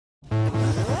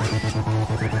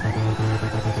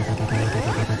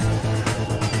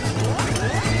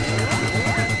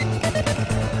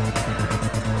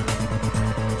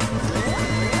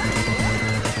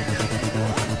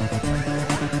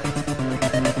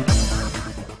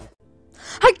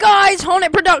guys,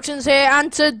 Hornet Productions here,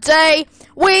 and today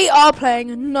we are playing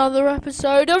another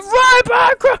episode of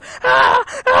RoboCraft.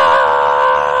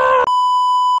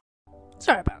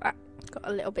 Sorry about that, got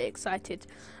a little bit excited.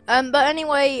 But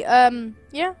anyway,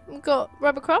 yeah, we've got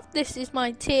RoboCraft. This is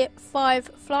my tier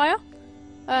 5 flyer.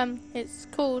 It's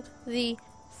called the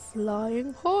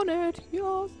Flying Hornet.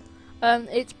 Yes.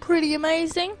 It's pretty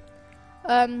amazing.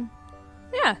 Yeah.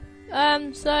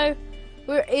 So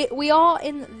we are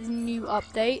in the new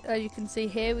update. As you can see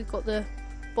here, we've got the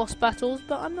boss battles,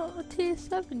 but I'm not a tier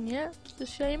 7 yet. It's a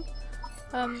shame.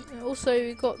 Also,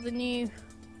 we've got the new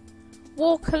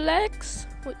walker legs,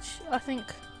 which I think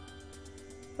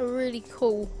are really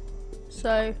cool.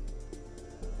 So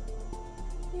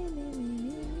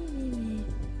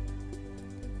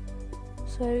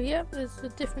yeah, there's the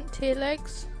different tier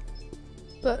legs,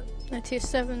 but no tier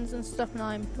 7s and stuff, and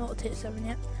I'm not a tier 7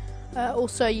 yet.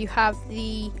 Also, you have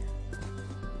the,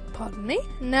 pardon me,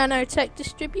 nanotech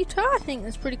distributor. I think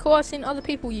that's pretty cool. I've seen other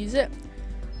people use it,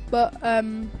 but I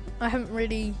haven't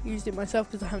really used it myself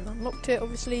because I haven't unlocked it,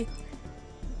 obviously.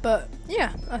 But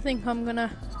yeah, I think I'm gonna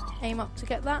aim up to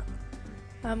get that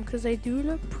because they do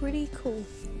look pretty cool.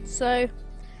 So I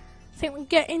think we can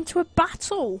get into a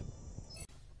battle.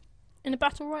 In a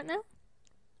battle right now.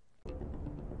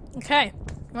 Okay,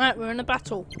 right, we're in a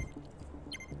battle.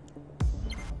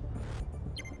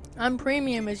 I'm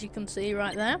premium, as you can see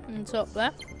right there in the top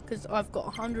there, because I've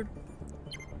got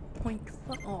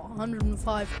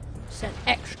 105%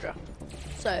 extra.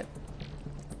 So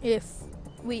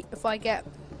if I get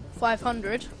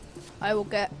 500, I will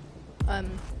get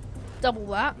double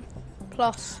that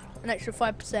plus an extra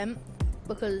 5%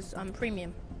 because I'm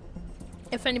premium.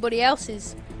 If anybody else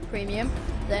is premium,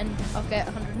 then I'll get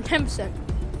 110%.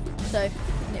 So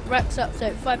and it racks up, so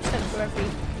 5% for every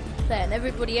player, and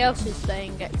everybody else is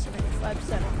playing gets an extra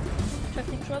 5%, which I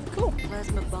think is rather cool.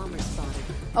 Plasma bomber spotted.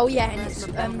 Oh yeah, and it's,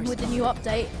 with the new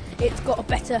update, it's got a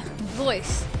better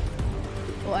voice.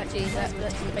 Well, actually, that's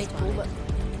debatable, but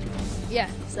yeah.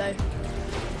 So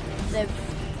they've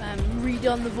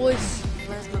redone the voice,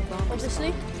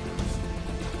 obviously.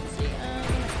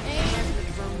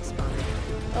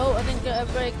 Oh, I didn't get a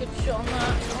very good shot on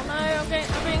that. Oh no, I'm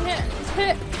being hit. He's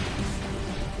hit.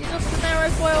 He's lost the narrow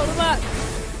foil at the back.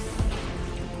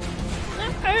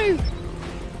 No!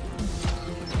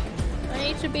 I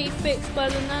need to be fixed by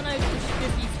the nano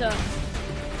distributor.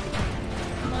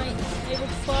 Am I able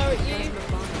to fire at you?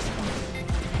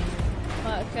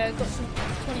 Right, okay, I've got some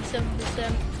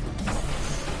 27%.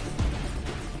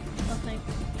 Nothing.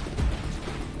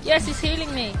 Yes, he's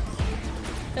healing me.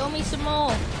 Tell me some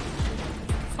more.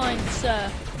 Fine,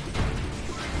 sir.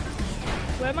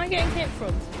 Where am I getting hit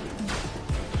from?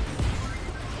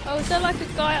 Oh, is there like a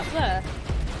guy up there?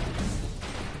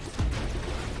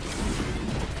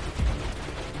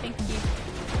 Thank you.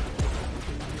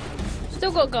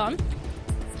 Still got a gun.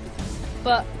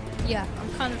 But, yeah, I'm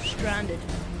kind of stranded.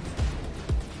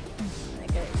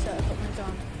 Okay, so I've got my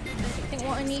gun. I think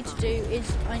what I need to do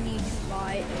is I need to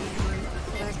buy a...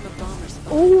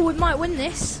 Oh, we might win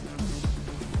this.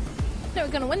 I think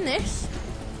we're gonna win this.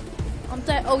 I'm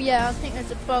dead. Oh yeah, I think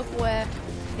there's a bug where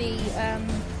the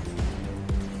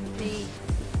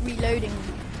reloading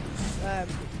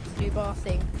blue bar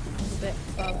thing is a bit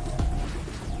bugged.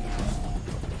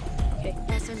 Okay.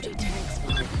 SMG tank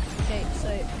spotted. Okay, so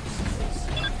let's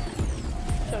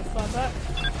try to fly back.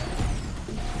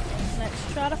 Let's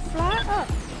try to fly up.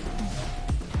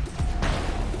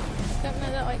 Don't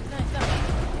know that way. No, that way.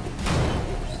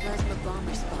 Plasma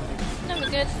bomber spotted. No, we're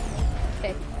good.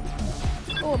 Okay.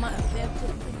 Oh, I might have to be able to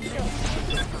shot.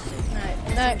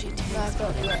 No, I've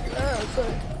got to do it. Oh,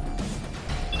 good.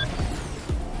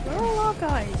 Where are all our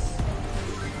guys?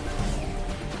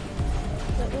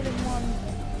 They're all in one.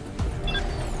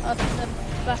 I think they're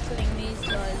battling these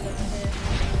guys over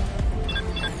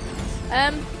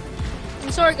here. I'm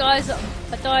sorry guys,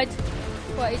 I died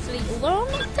quite easily, although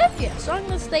I'm not dead yet, so I'm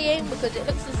going to stay in because it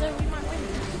looks as though we might win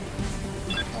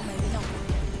this. Or maybe not.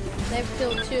 They've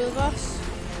killed 2 of us.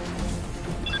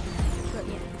 But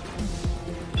yeah.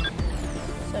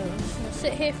 So I'm just going to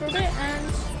sit here for a bit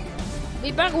and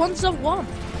be back once I've won.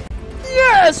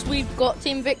 Yes! We've got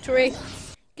team victory.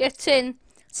 Get in.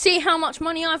 See how much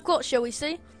money I've got, shall we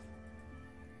see?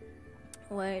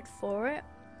 Wait for it.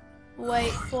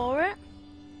 Wait for it.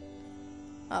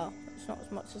 Oh, it's not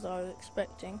as much as I was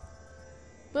expecting.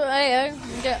 But hey, you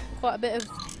can get quite a bit of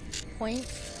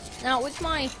points. Now, with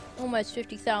my almost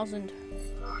 50,000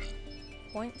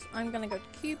 points, I'm going to go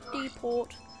to Cube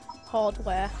Deport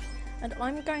Hardware, and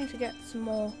I'm going to get some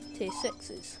more tier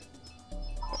 6s.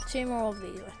 Got 2 more of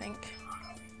these, I think.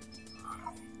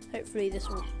 Hopefully this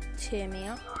will tear me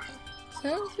up.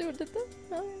 Huh? See what I did there?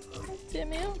 Oh, cheer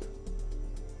me up.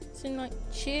 Seemed like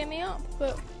cheer me up,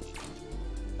 but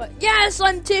yes,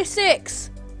 I'm tier 6.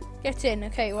 Get in.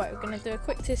 Okay, right, we're gonna do a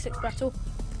quick tier 6 battle.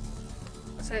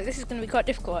 So this is gonna be quite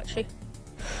difficult, actually.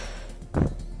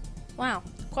 Wow,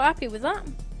 quite happy with that.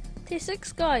 Tier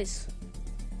 6, guys.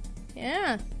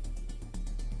 Yeah.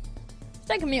 It's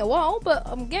taken me a while, but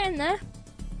I'm getting there.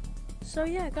 So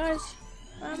yeah, guys.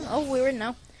 Oh, we're in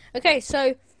now. Okay,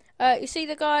 so you see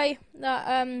the guy that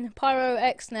Pyro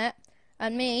XNet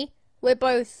and me. We're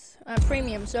both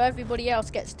premium, so everybody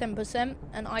else gets 10%,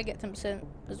 and I get 10%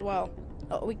 as well.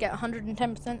 Oh, we get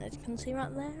 110%, as you can see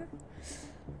right there.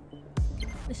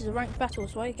 This is a ranked battle,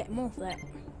 so I get more of that.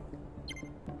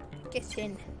 Get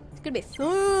in. It's gonna be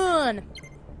fun.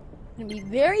 It's gonna be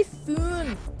very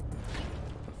fun.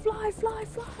 Fly, fly,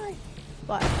 fly.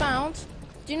 Right, I found.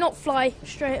 Do not fly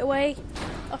straight away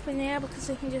up in the air because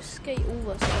they can just get all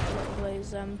the stuff, all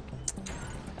those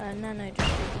nano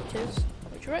distributors.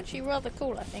 Which are actually rather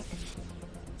cool, I think.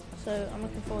 So I'm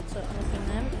looking forward to unlocking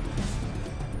them.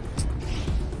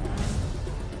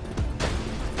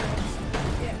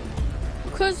 Yeah.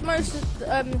 Because most of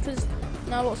because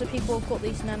now lots of people have got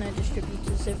these nano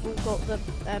distributors. They've all got the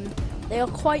they are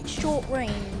quite short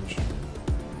range,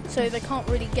 so they can't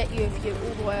really get you if you're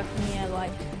all the way up in the air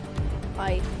like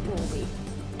I will be.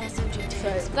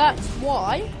 So that's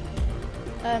why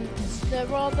they're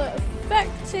rather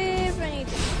effective. I need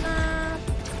to snap.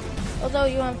 Although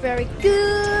you aren't very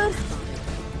good,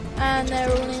 and they're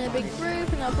all in a big group,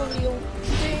 and they'll probably all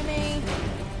do me,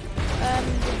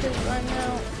 because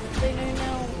they know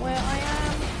now where I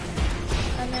am,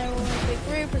 and they're all in a big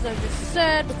group, as I've just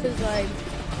said, because I'm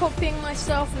copying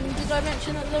myself. And did I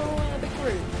mention that they're all in a big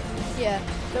group? Yeah,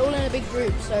 they're all in a big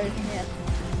group, so yeah.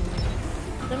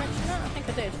 Did I mention that? I think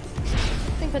I did.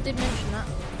 I think I did mention that.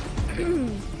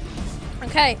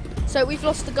 Okay, so we've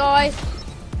lost the guy.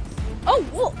 Oh,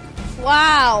 what?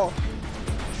 Wow,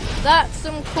 that's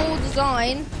some cool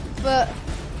design, but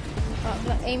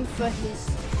aim for his.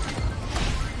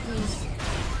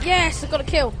 Yes, I got a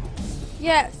kill.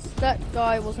 Yes, that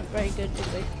guy wasn't very good, was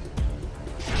he?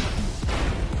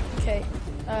 Okay,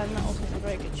 that wasn't a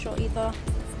very good shot either.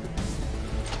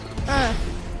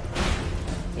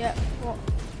 Yeah, what?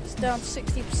 It's down to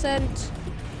 60%.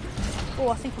 Oh,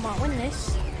 I think I might win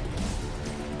this.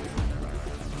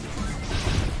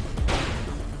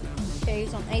 Okay,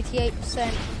 he's on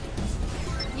 88%.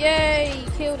 Yay,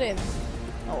 killed him.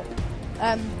 Oh,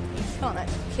 you can't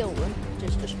actually kill them,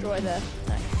 just destroy their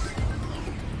tanks.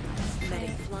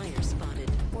 Medic flyer spotted.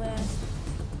 Where?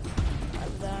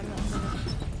 Right there, I'm not gonna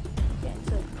get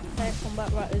into fair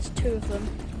combat. Right, there's 2 of them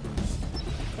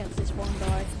against this one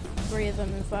guy. 3 of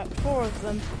them, in fact, 4 of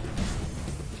them.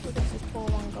 Look at this poor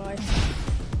one guy.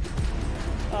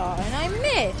 Oh, and I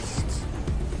missed!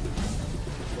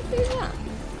 What is that?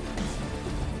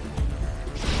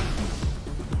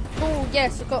 Oh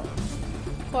yes, I got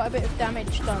quite a bit of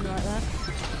damage done right there.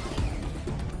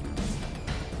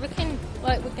 Looking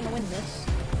like we're gonna win this.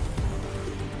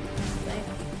 Okay.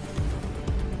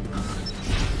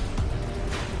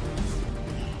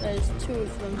 There's 2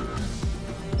 of them.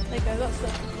 There you go, there's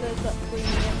that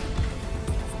premium.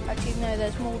 Actually no,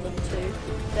 there's more than 2.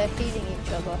 They're healing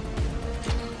each other.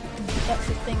 That's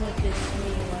the thing with this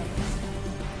anyway.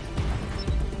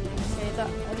 Okay, that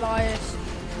Elias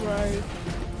Rowe.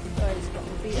 He's got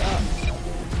me beat up.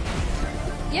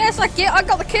 Yes, I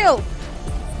got the kill.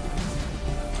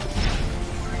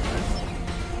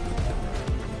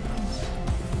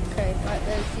 Okay, right,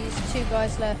 there's these 2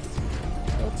 guys left.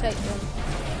 We'll take them.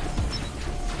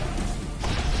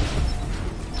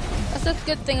 That's a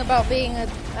good thing about being an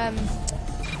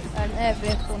air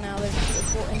vehicle now.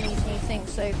 They've brought in these new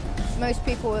things. So most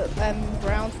people are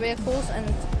ground vehicles, and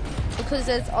because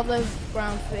there's other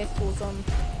ground vehicles on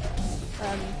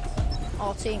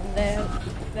our team, they're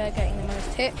getting the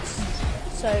most hits,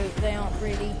 so they aren't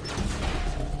really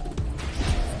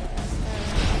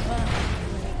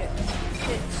get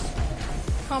hits.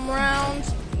 Come round,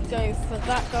 you go for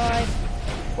that guy.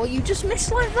 Well, you just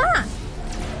missed like that.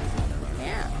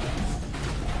 Yeah,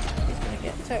 he's gonna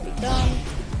get totally done.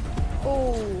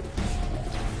 Oh,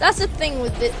 that's the thing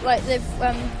with it. Like they've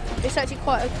it's actually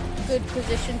quite a good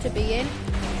position to be in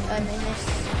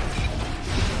this.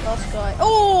 Last guy.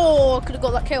 Oh, I could have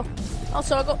got that kill.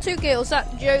 Also, I got 2 kills.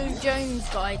 That Joe Jones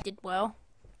guy did well.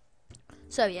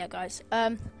 So yeah, guys.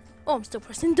 Oh, I'm still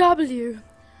pressing W.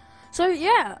 So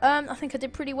yeah, I think I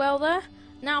did pretty well there.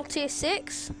 Now tier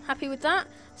 6. Happy with that.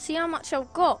 See how much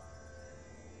I've got.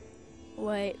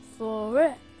 Wait for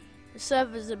it. The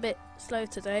server's a bit slow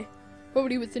today.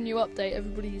 Probably with the new update,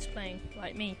 everybody is playing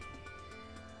like me.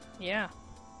 Yeah.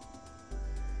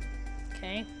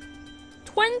 Okay.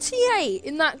 28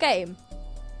 in that game.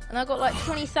 And I got like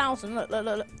 20,000. Look, look,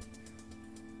 look, look.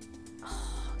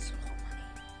 Oh, that's a lot of money.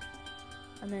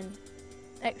 And then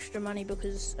extra money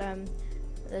because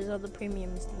there's other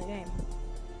premiums in the game.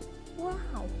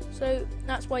 Wow. So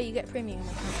that's why you get premium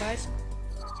accounts, guys.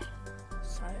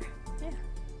 So, yeah.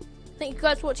 Thank you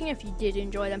guys for watching. If you did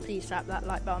enjoy, then please slap that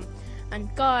like button.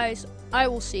 And guys, I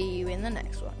will see you in the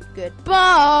next one.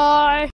 Goodbye!